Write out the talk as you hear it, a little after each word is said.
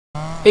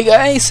Hey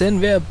guys,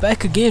 and we're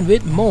back again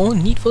with more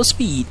Need for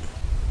Speed.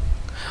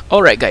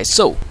 Alright guys,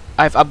 so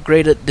I've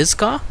upgraded this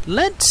car.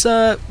 Let's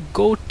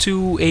go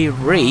to a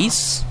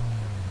race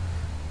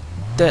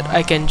that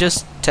I can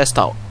just test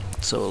out.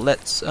 So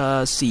let's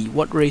see,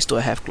 what race do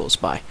I have close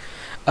by?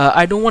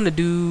 I don't want to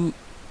do...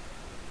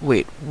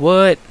 Wait,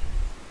 what?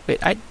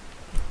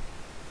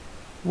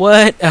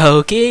 What?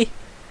 Okay.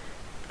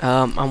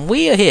 I'm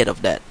way ahead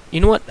of that. You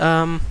know what?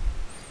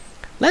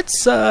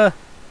 Let's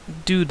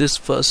do this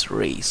first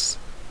race.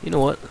 You know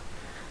what?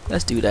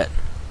 Let's do that.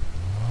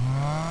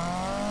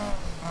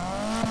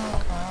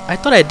 I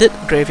thought I did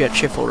graveyard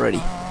shift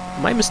already.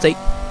 My mistake.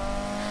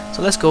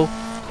 So let's go.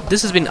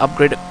 This has been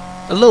upgraded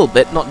a little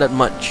bit, not that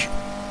much,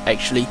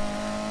 actually.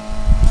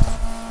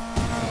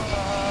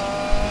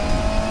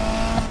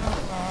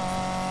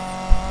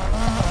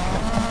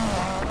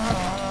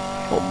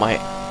 Oh my!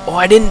 Oh,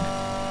 I didn't.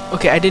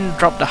 Okay, I didn't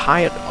drop the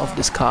height of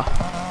this car.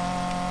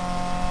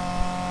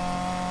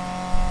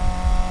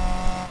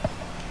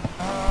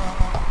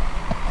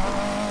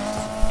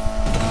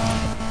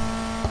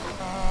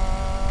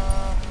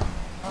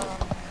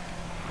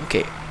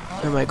 Okay,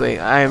 where am I going?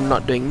 I am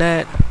not doing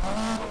that.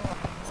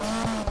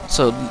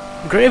 So,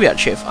 graveyard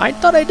shift. I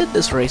thought I did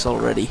this race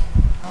already.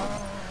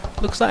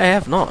 Looks like I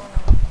have not.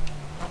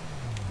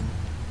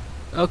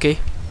 Okay.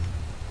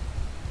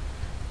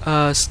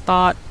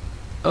 Start.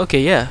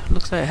 Okay, yeah.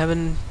 Looks like I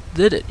haven't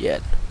did it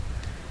yet.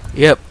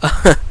 Yep.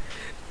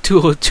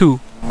 202.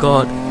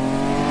 God.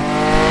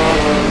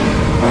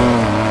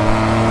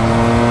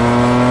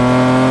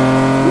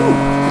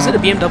 Ooh, is it a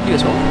BMW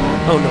as well?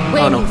 Oh no!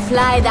 When Oh no! you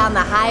fly down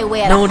the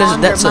highway at No,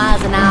 100 that's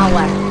miles an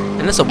hour,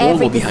 and there's a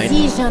every Volvo behind.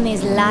 decision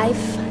is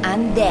life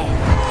and death.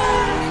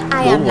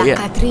 I am Volvo, La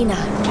yeah. Katrina,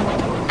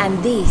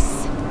 and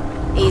this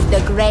is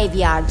the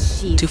graveyard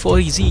shift.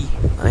 240Z,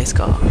 nice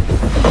car.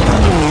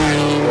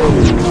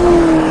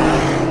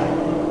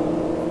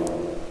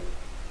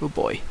 Oh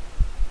boy.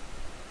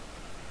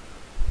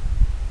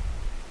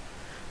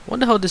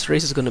 Wonder how this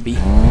race is gonna be.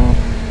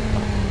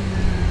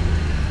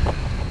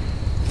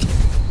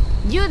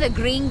 You the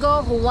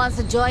gringo who wants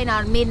to join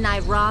our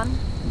midnight run?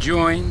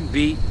 Join,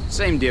 beat,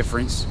 same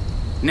difference.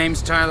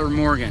 Name's Tyler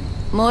Morgan.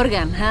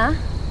 Morgan, huh?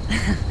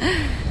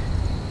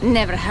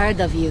 Never heard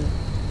of you.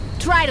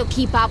 Try to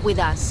keep up with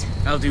us.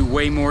 I'll do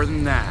way more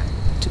than that.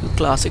 2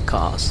 classic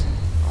cars.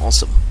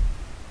 Awesome.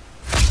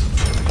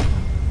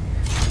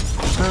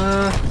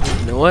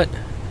 You know what?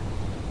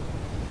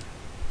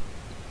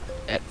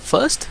 At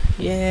first?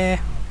 Yeah.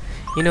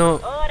 You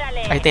know,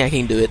 I think I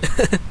can do it.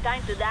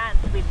 Time to dance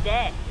with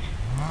death.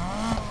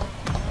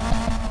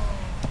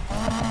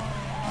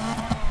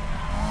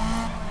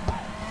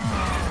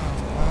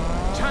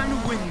 Time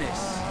to win this.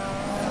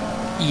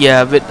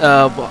 Yeah, with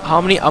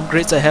how many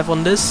upgrades I have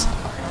on this,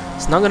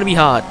 it's not gonna be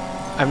hard.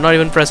 I'm not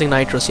even pressing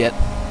nitros yet.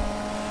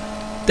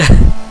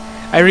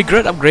 I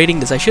regret upgrading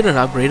this. I shouldn't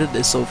have upgraded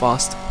this so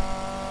fast.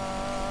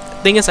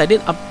 Thing is, I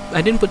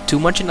didn't put too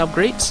much in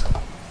upgrades.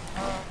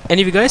 And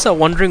if you guys are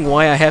wondering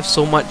why I have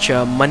so much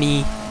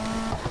money,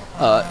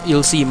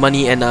 you'll see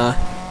money and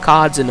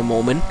cards in a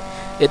moment.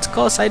 It's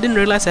cause I didn't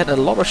realize I had a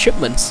lot of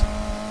shipments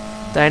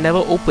that I never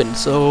opened.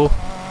 So,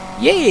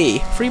 yay,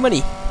 free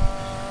money.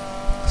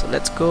 So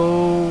let's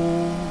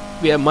go.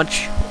 We are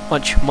much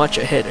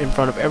ahead in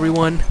front of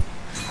everyone.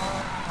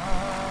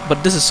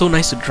 But this is so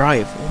nice to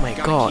drive. Oh my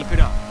god. Keep it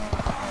up.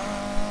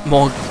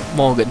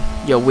 Morgan,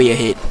 you're way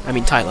ahead. I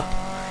mean Tyler,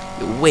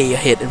 you're way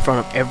ahead in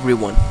front of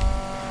everyone.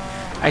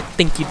 I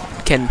think you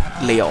can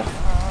lay off.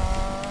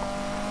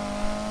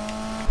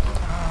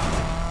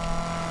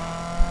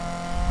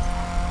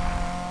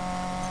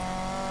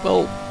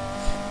 Well,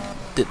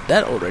 did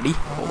that already?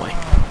 Oh my.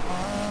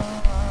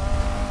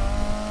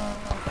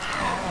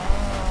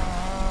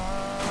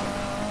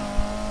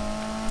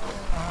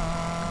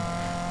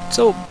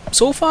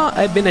 So far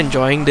I've been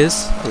enjoying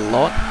this a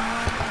lot,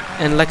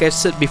 and like I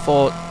said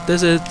before,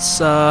 this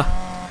is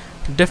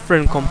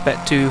different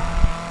compared to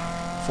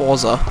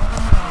Forza.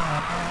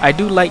 I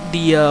do like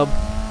the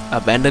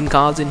abandoned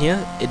cars in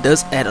here. It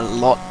does add a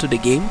lot to the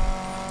game,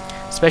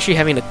 especially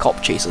having the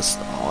cop chases.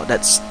 Oh,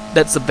 that's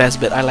the best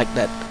bit. I like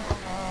that.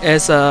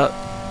 As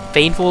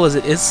painful as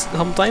it is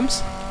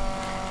sometimes,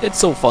 it's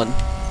so fun.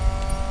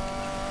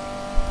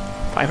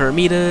 500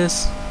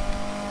 meters.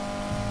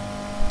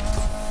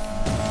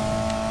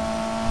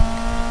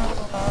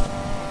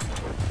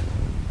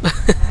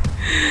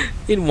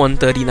 In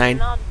 139.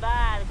 Not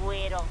bad,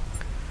 Guido.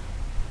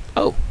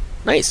 Oh,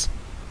 nice.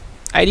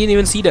 I didn't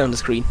even see that on the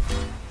screen.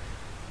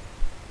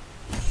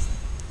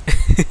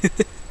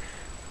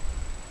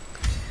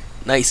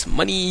 Nice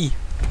money.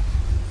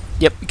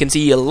 Yep, you can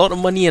see a lot of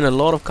money and a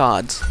lot of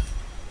cards.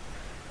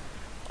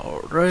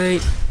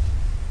 Alright.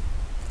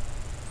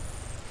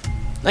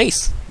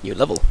 Nice. New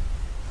level.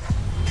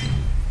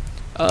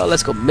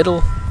 Let's go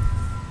middle.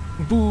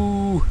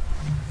 Boo.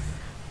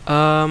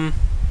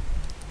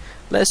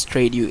 Let's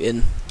trade you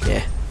in.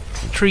 Yeah.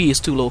 3 is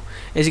too low.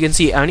 As you can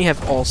see, I only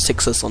have all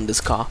 6s on this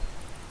car.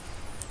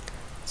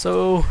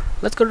 So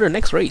let's go to the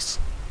next race.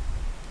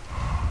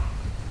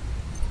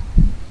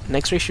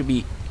 Next race should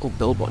be... Oh,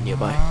 billboard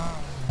nearby.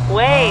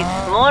 Wait,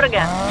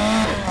 Morgan.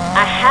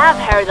 I have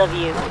heard of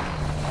you.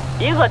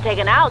 You got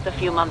taken out a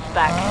few months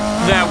back.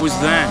 That was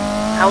then.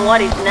 And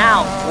what is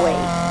now,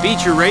 Wade?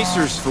 Beat your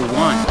racers for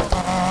one.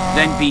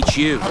 Then beat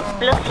you.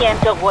 Lo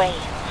siento, Wade.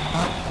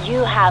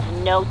 You have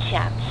no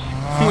chance.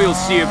 We'll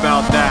see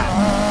about that.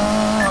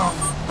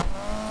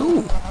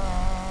 Ooh.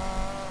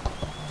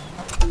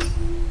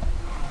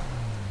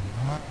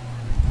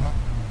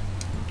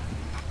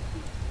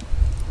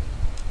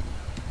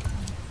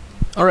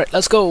 Alright,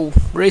 let's go.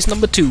 Race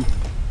number 2.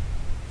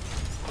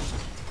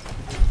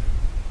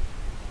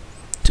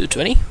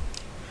 220.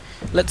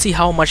 Let's see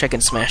how much I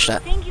can smash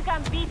that. Think you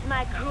can beat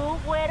my crew,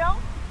 Güero?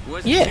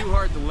 Wasn't Yeah. too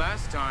hard the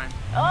last time.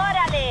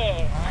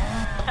 Órale!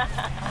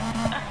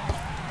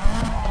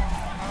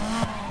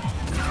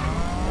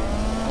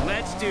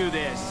 Let's do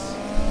this.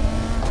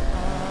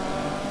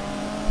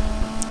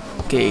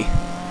 Okay,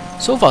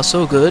 so far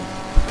so good.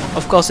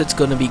 Of course it's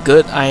gonna be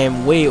good. I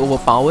am way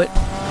overpowered.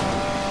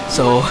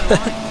 So,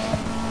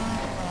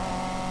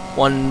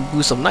 one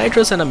boost of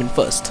nitrous and I'm in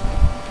first.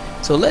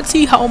 So let's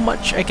see how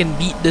much I can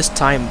beat this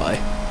time by.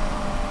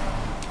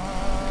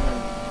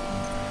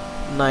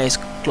 Nice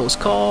close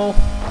call.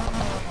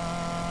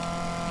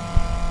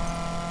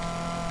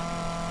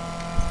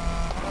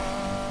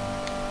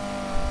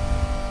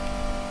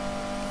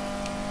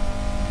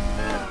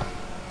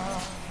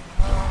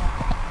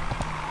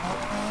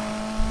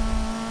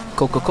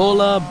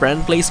 Coca-Cola,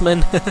 brand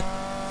placement.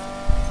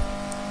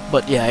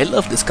 But yeah, I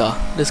love this car.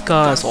 This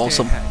car is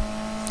awesome.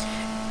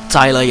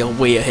 Tyler, you're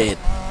way ahead.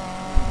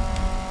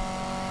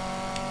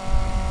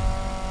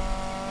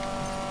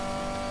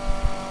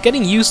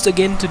 Getting used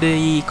again to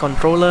the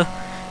controller,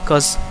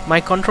 because my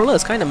controller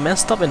is kind of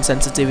messed up in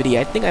sensitivity.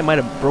 I think I might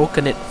have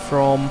broken it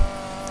from...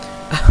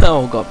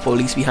 Oh god,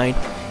 police behind.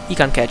 He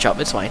can't catch up,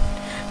 it's fine.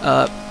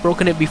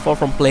 Broken it before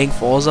from playing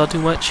Forza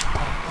too much.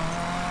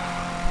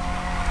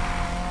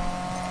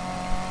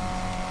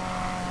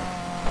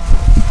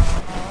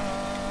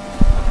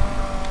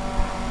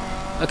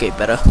 Okay,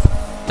 better.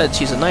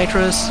 Let's use a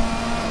nitrous.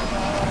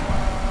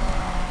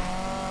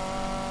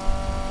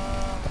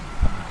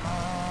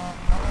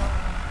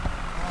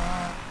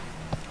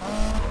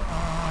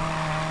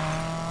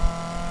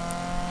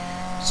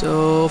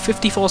 So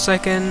 54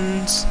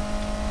 seconds.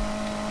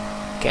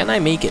 Can I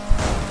make it?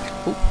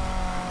 Ooh.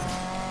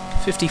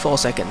 54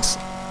 seconds.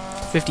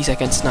 50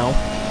 seconds now.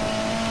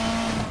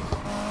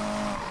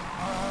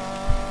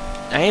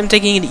 I am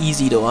taking it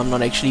easy though. I'm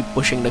not actually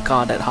pushing the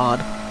car that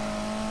hard.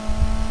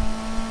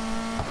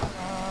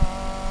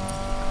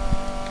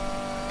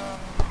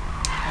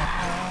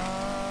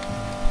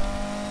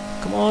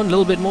 Come on, a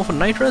little bit more for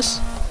nitrous.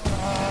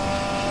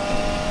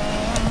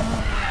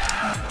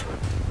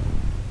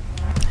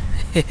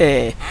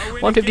 Hehe,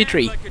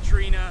 153.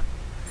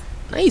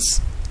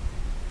 Nice.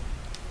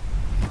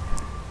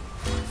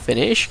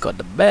 Finish, got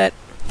the bet.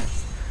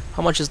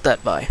 How much is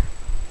that by?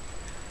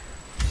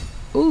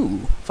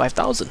 Ooh,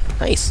 5,000.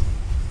 Nice.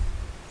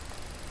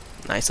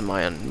 Nice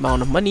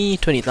amount of money,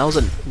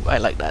 20,000. I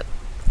like that.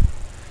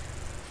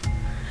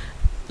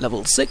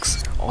 Level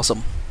 6,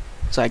 awesome.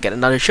 So I get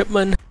another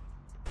shipment.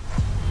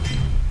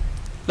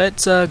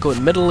 Let's go in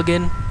the middle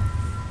again.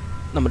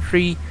 Number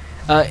 3.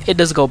 It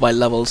does go by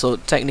level, so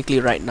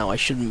technically right now I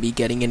shouldn't be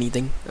getting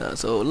anything.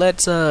 So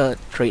let's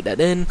trade that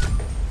in.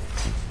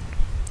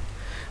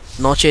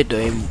 Noche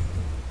de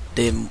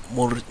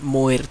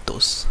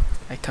Muertos.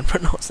 I can't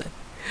pronounce that.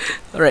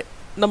 Alright,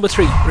 number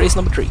 3. Race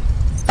number 3.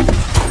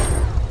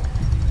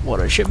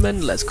 Water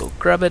shipment. Let's go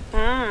grab it.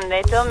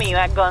 They told me you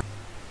had gone.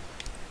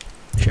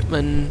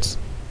 Shipments.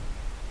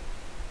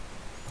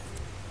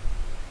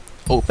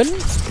 Open.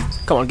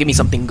 Come on, give me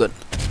something good.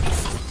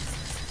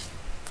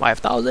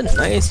 5,000.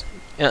 Nice.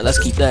 Yeah, let's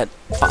keep that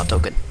power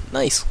token.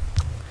 Nice.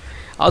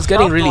 I was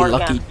getting really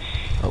lucky.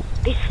 Oh.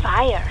 This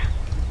fire.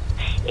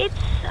 It's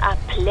a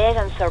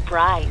pleasant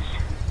surprise.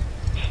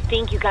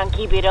 Think you can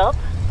keep it up?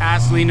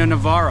 Ask Lena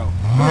Navarro.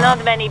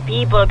 Not many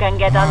people can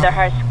get under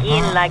her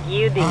skin like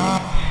you did.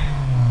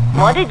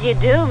 What did you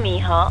do,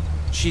 mijo?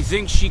 She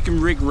thinks she can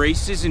rig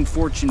races in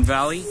Fortune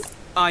Valley.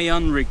 I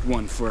unrigged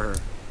one for her.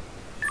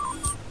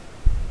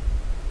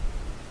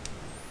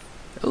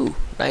 Oh,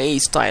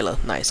 nice, Tyler.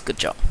 Nice, good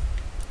job.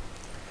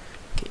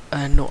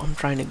 Okay, no, I'm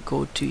trying to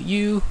go to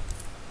you.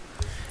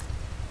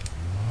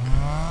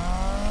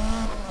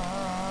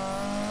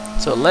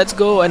 So let's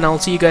go, and I'll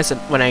see you guys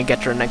when I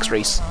get to the next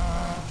race.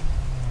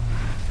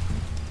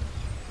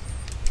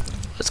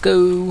 Let's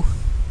go.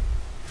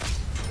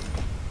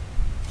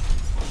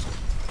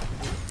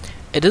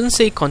 It doesn't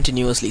say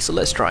continuously, so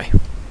let's try.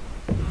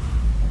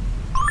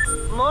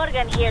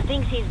 Morgan here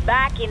thinks he's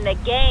back in the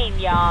game,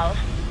 y'all.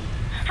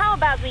 How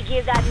about we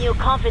give that new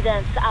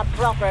confidence a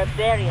proper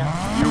burial?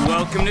 You're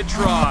welcome to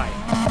try.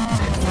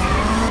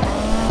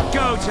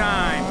 Go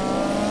time!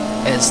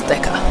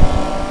 Azteca.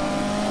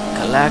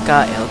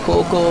 Calaca, El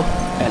Coco,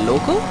 El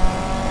Loco?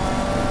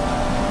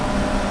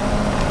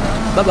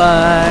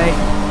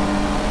 Bye-bye!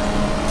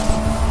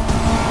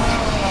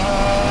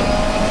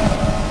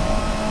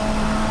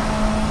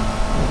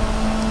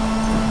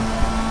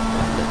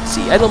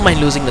 See, I don't mind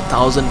losing the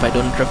 1,000 if I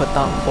don't drift it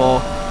down for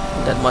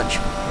that much.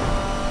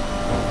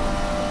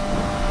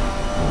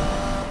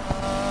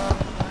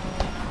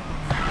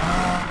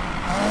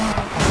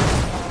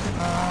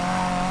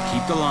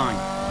 Keep the line.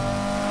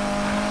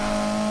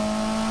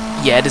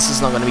 Yeah, this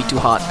is not gonna be too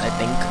hard, I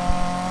think.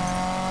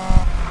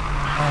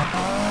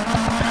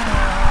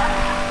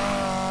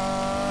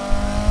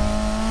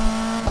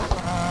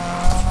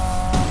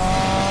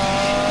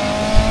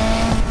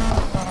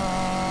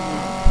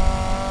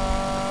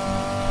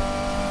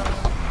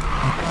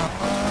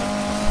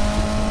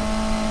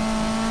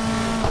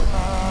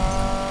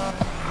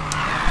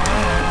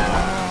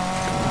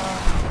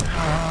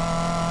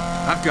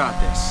 I've got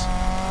this.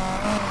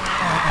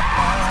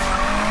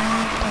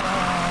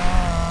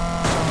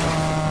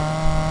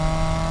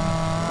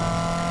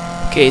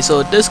 Okay,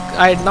 so this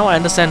I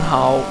understand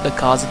how the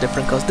cars are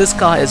different, because this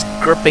car is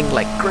gripping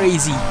like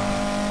crazy.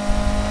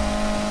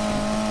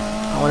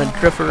 I want to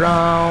drift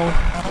around.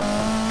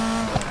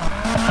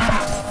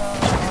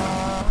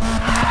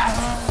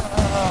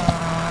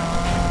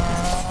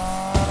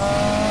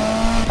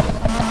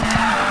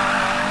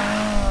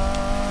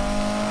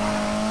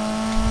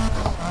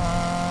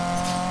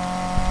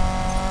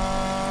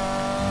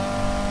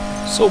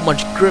 So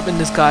much grip in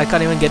this car, I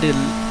can't even get it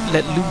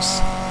let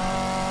loose.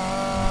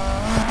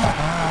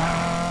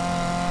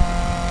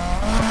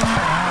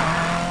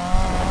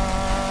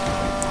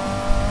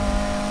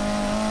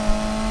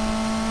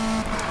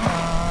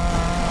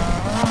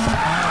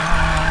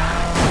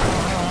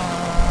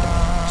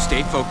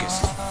 Stay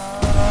focused.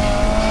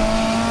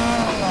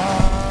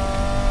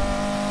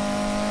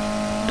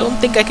 Don't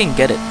think I can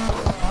get it.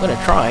 I'm gonna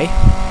try.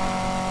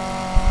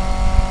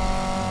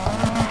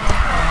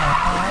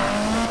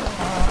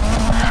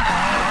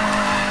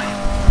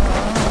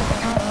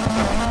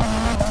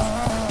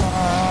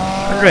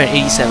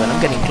 $187,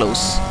 I'm getting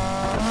close.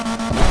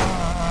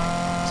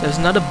 So there's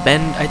another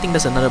bend, I think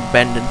there's another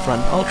bend in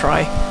front. I'll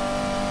try.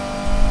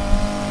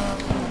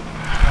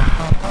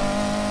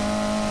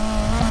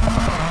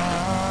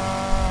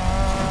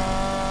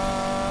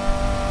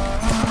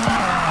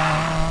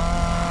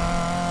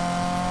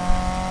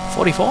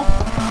 $44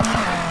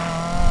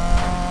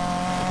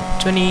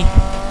 $20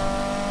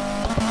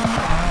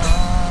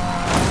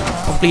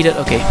 completed.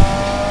 Okay,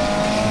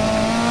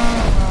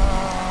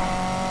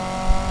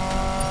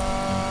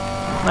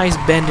 nice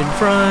bend in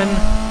front.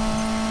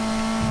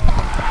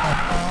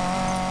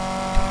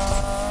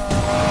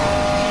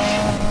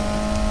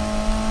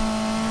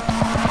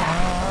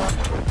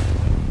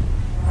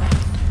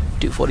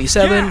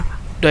 $247. Yeah.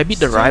 Do I beat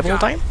the Still rival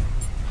got it. time?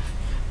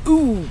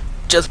 Ooh,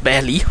 just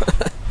barely.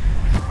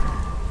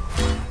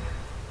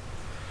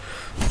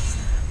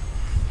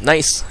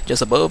 Nice,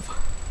 just above.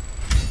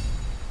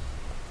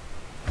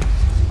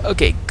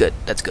 Okay, good,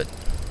 that's good.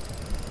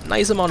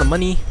 Nice amount of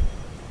money.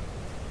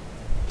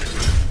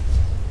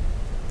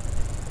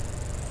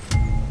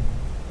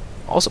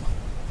 Awesome.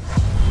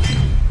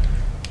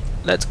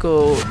 Let's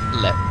go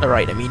left,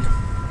 right, I mean.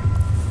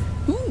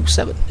 Ooh,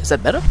 7. Is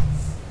that better?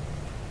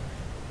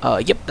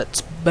 Yep,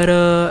 that's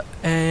better,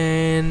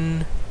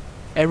 and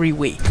every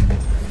way.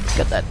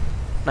 Got that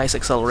nice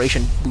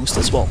acceleration boost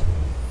as well.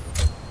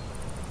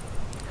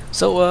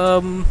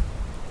 So,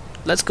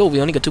 let's go. We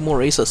only got 2 more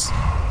races.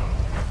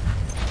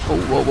 Oh,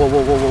 whoa, whoa,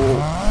 whoa, whoa, whoa,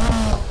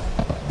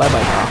 whoa.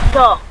 Bye-bye, car.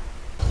 So,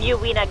 you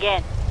win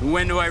again.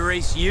 When do I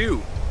race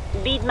you?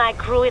 Beat my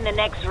crew in the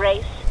next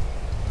race.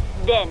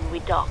 Then we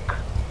talk.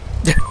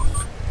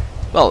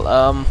 Well,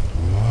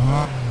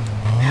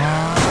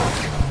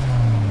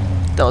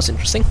 that was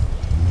interesting.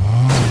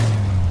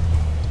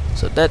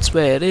 So that's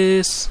where it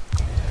is.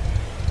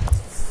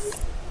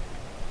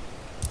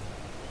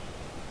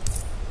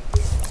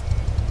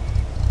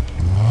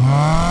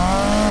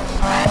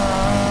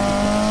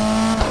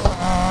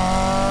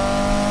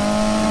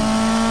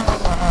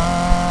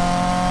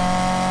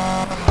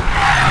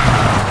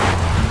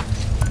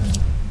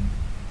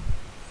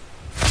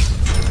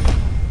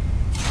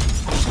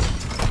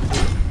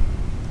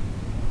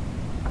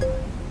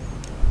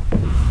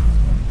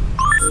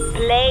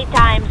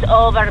 Playtime's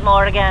over,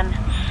 Morgan.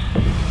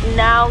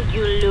 Now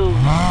you lose.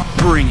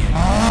 Bring it.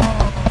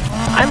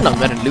 I'm not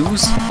gonna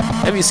lose.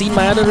 Have you seen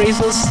my other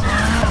races?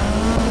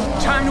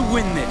 Time to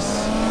win this.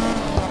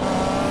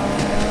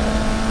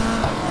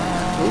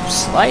 Oops,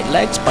 slight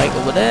lag spike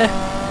over there.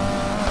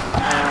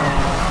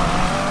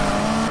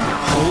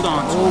 Hold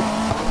on to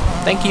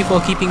Oh, thank you for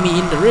keeping me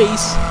in the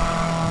race.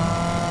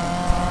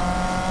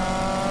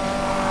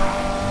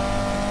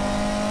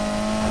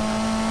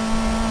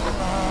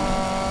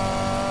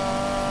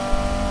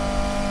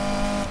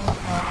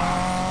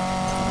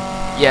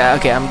 Yeah,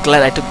 okay, I'm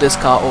glad I took this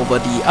car over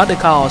the other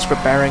car I was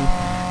preparing.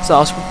 So I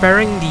was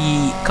preparing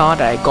the car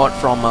that I got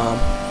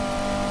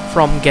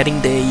from getting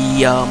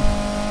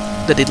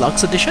the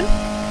deluxe edition,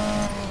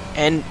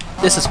 and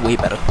this is way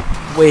better,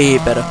 way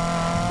better.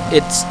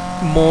 It's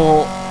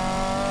more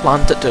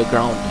planted to the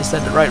ground. Is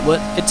that the right word?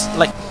 It's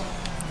like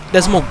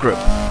there's more grip.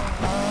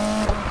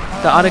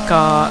 The other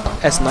car,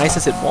 as nice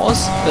as it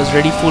was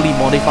already fully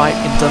modified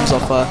in terms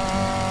of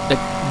the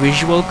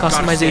visual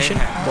customization,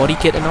 body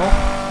kit and all.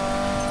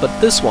 But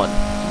this one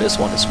is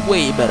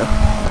way better.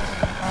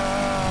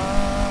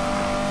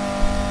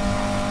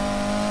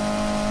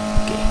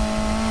 Okay.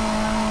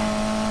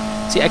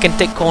 See, I can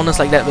take corners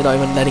like that without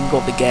even letting go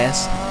of the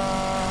gas.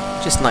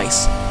 Just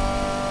nice.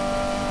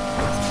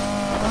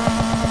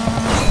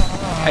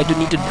 I do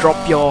need to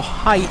drop your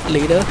height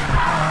later.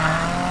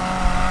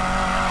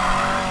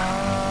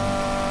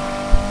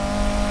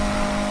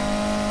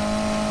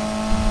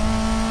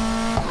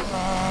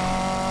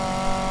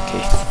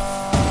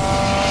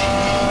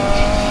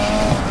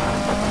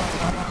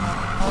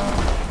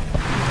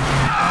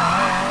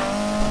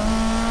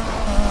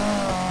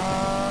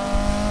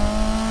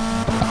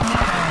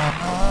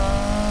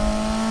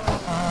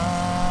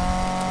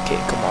 Okay,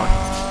 come on.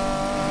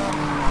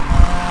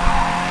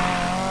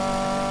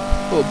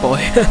 Oh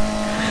boy.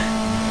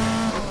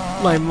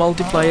 My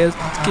multiplier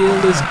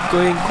skill is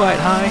going quite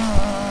high.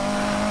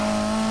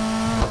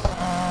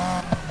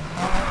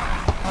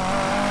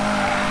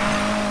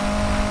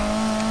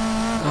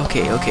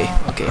 Okay,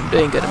 I'm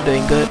doing good.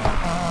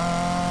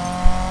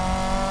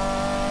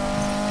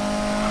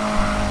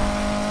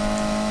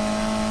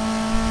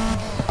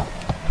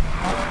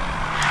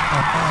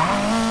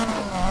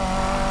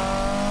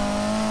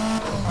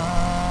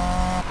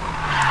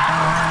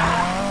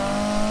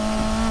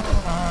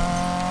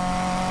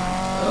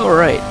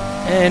 Alright,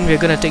 and we're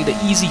gonna take the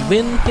easy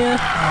win here.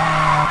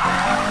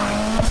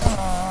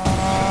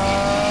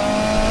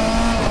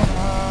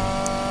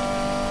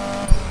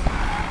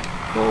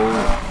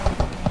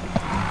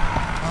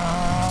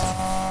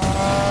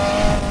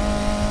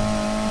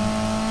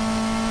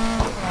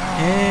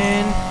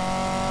 And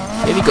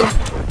here we go.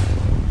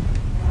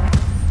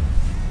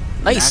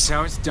 Nice. That's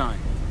how it's done.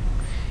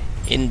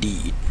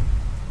 Indeed.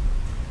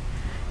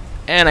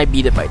 And I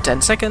beat it by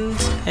 10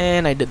 seconds,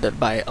 and I did that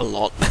by a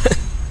lot.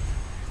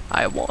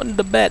 I won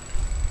the bet.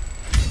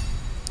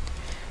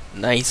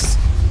 Nice.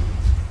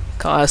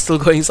 Car is still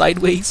going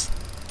sideways.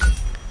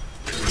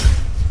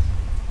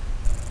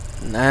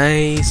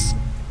 Nice.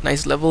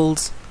 Nice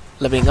levels.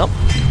 Leveling up.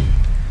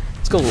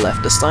 Let's go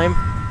left this time.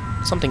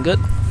 Something good.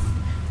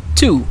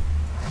 2.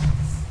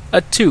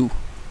 A 2.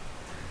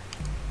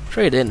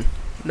 Trade in.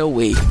 No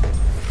way.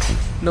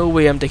 No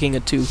way I'm taking a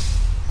 2.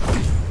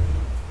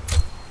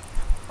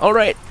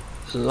 Alright.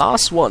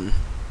 Last one.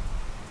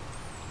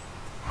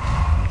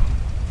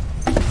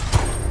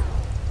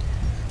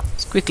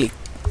 Let's quickly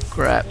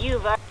grab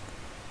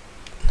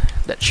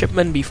that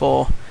shipment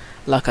before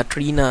La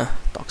Katrina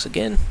talks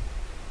again.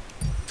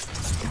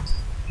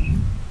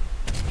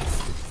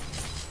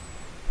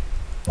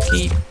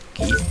 Keep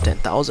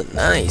 10,000.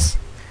 Nice.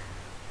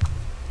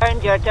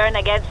 Earned your turn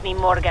against me,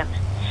 Morgan.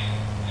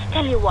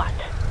 Tell you what,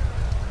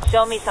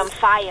 show me some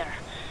fire,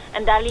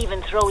 and I'll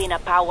even throw in a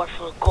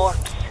powerful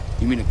corpse.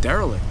 You mean a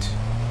derelict?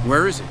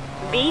 Where is it?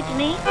 Beat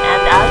me,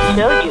 and I'll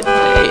show you.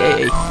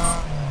 Hey.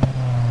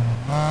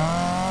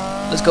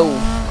 Let's go.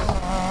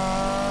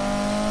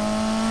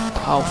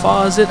 How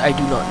far is it? I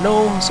do not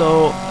know.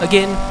 So,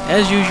 again,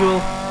 as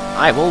usual,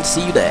 I will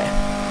see you there.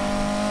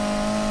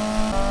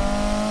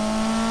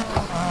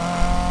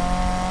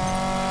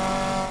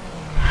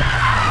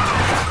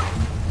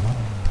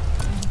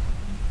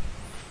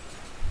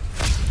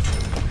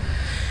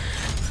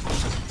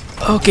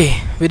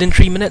 Okay, within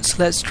 3 minutes,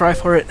 let's try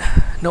for it.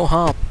 No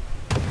harm.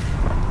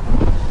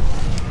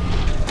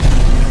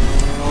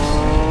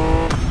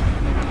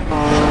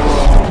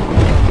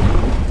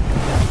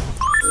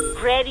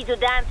 Ready to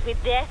dance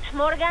with death,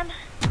 Morgan?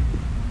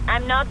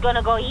 I'm not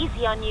gonna go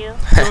easy on you.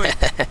 Good.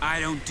 I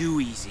don't do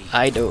easy.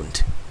 I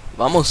don't.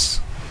 Vamos.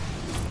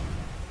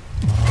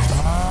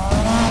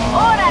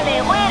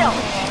 ¡Órale, güero!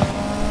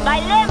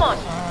 ¡Bailemos!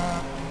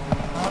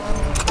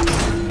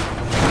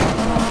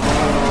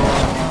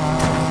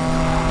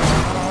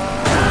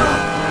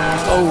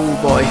 Oh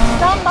boy.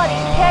 Somebody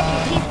check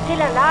if he's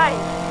still alive.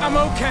 I'm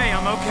okay.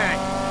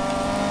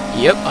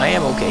 Yep, I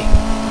am okay.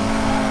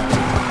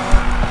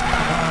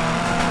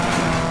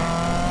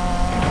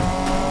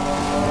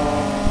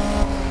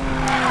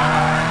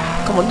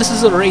 Come on, this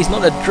is a race,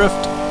 not a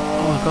drift.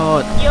 Oh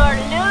god. You're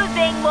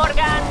losing,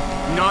 Morgan.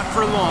 Not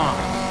for long.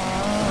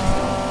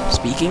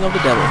 Speaking of the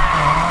devil.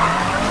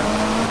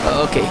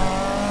 Okay,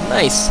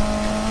 nice.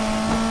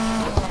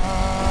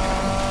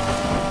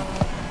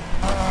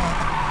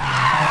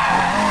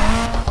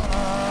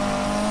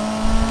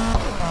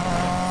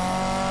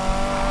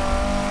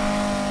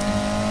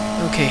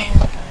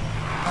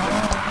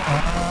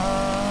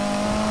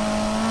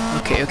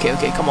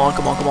 Okay, come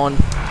on.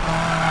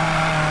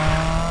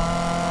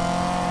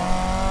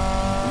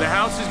 The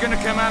house is gonna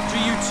come after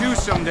you too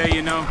someday,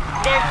 you know.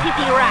 They're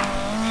city rats.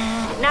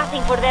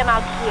 Nothing for them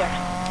out here.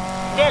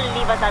 They'll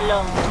leave us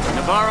alone.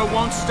 Navarro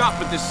won't stop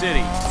at the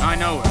city. I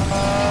know it.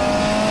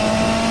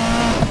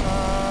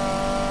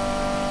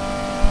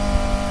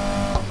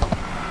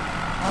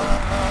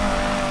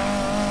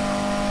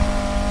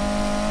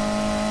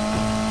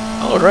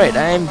 Alright,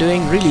 I am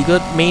doing really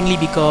good, mainly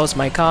because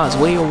my car is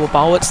way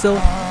overpowered still.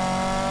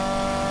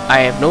 I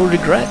have no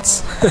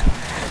regrets.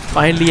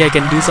 Finally, I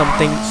can do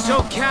something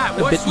So, Cat,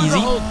 a what's bit with easy.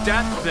 the whole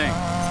death thing?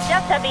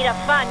 Just a bit of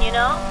fun, you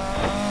know?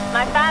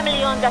 My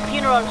family owns a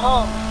funeral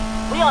home.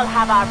 We all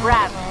have our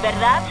brands,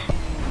 ¿verdad?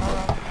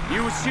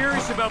 You were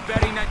serious about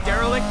betting that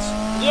derelict?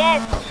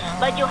 Yes,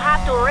 but you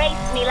have to race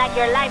me like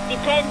your life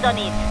depends on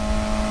it.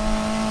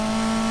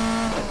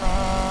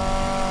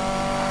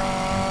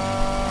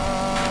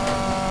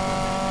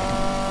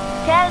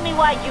 Tell me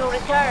why you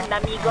returned,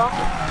 amigo.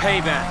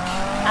 Payback.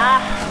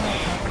 Ah,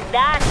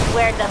 that's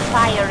where the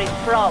fire is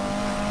from.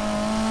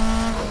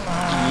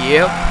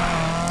 Yep.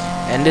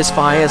 And this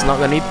fire is not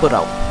gonna be put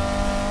out.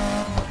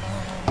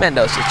 Man,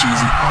 that was so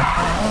cheesy.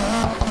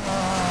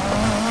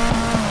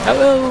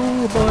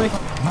 Hello, boy.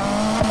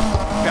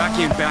 Back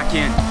in, back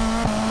in.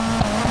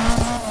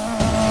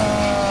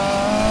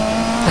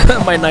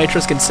 My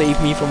nitrous can save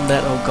me from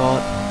that, oh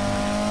god.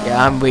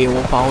 Yeah, I'm way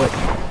overpowered.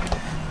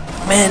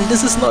 Man,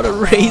 this is not a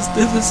race,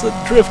 this is a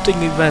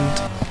drifting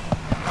event.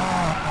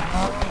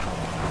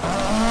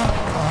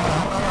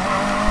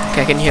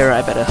 Okay, I can hear her,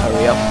 I better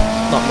hurry up,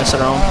 not mess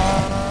around.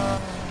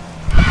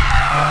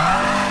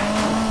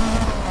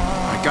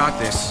 I got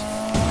this.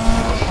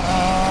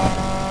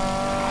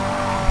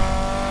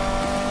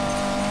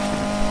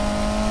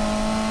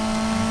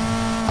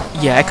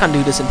 Yeah, I can't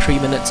do this in 3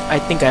 minutes. I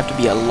think I have to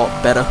be a lot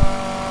better.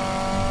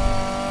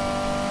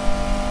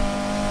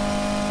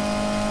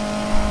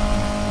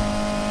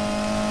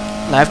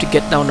 I have to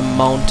get down the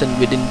mountain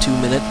within 2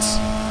 minutes.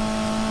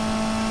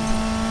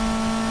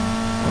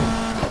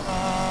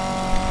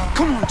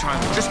 Come on,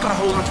 Tyler. Just gotta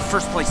hold on to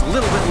first place a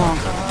little bit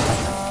longer.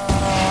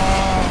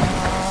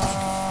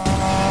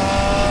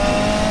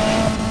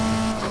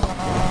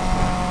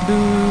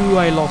 Boo,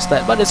 I lost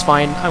that, but it's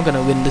fine. I'm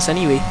gonna win this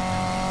anyway.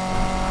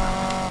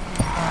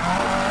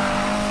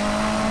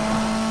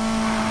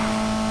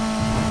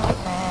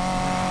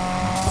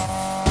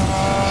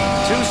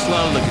 Too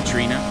slow,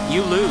 Katrina.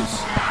 You lose.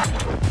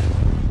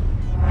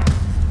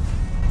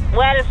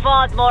 Well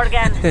fought,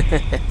 Morgan.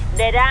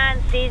 The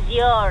dance is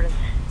yours.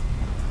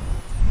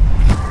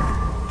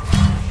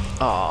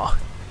 Aw.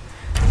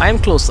 I'm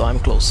close though, I'm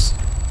close.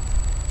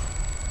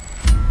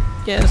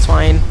 Yeah, that's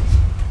fine.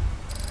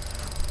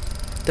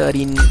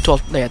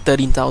 12, yeah,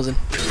 13,000.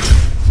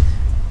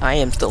 I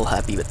am still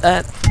happy with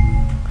that.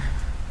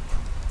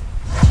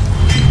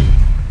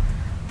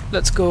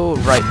 Let's go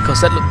right,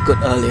 because that looked good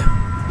earlier.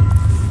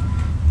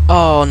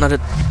 Oh, another...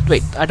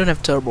 Wait, I don't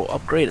have turbo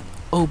upgraded.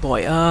 Oh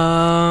boy,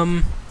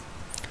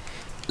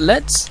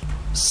 let's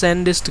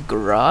send this to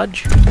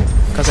garage,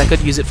 because I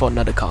could use it for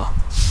another car.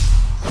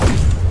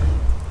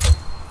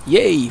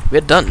 Yay,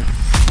 we're done.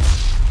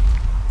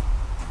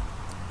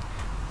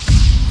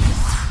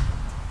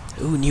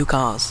 Ooh, new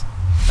cars.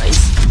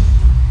 Nice.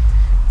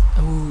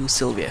 Ooh,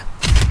 Sylvia.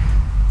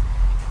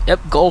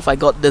 Yep, Golf, I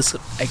got this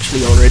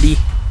actually already.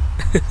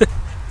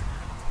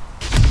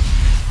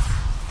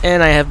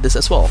 And I have this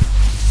as well,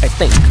 I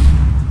think.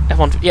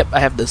 F1, yep, I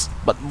have this,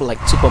 but like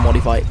super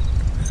modified.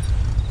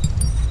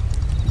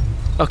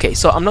 Okay,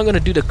 so I'm not gonna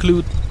do the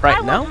clue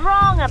right now. I was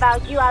wrong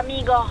about you,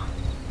 amigo.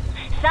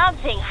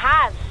 Something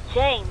has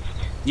changed.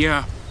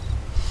 Yeah.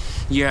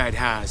 Yeah, it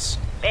has.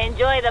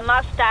 Enjoy the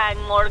Mustang,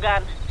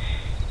 Morgan.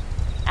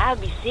 I'll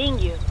be seeing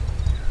you.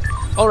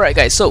 Alright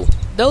guys, so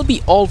that'll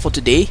be all for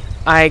today.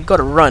 I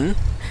gotta run,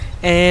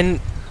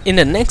 and in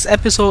the next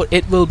episode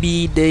it will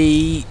be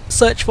the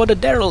search for the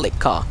derelict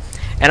car,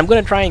 and I'm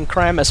gonna try and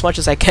cram as much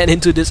as I can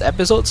into this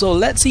episode, so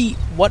let's see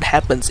what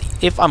happens.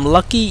 If I'm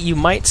lucky, you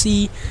might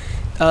see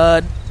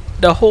the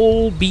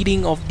whole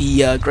beating of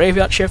the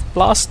graveyard shift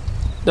plus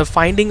the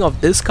finding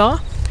of this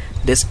car,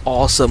 this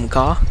awesome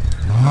car.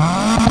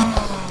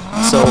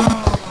 So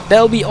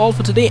that'll be all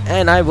for today,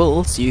 and I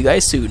will see you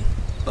guys soon.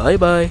 Bye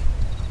bye.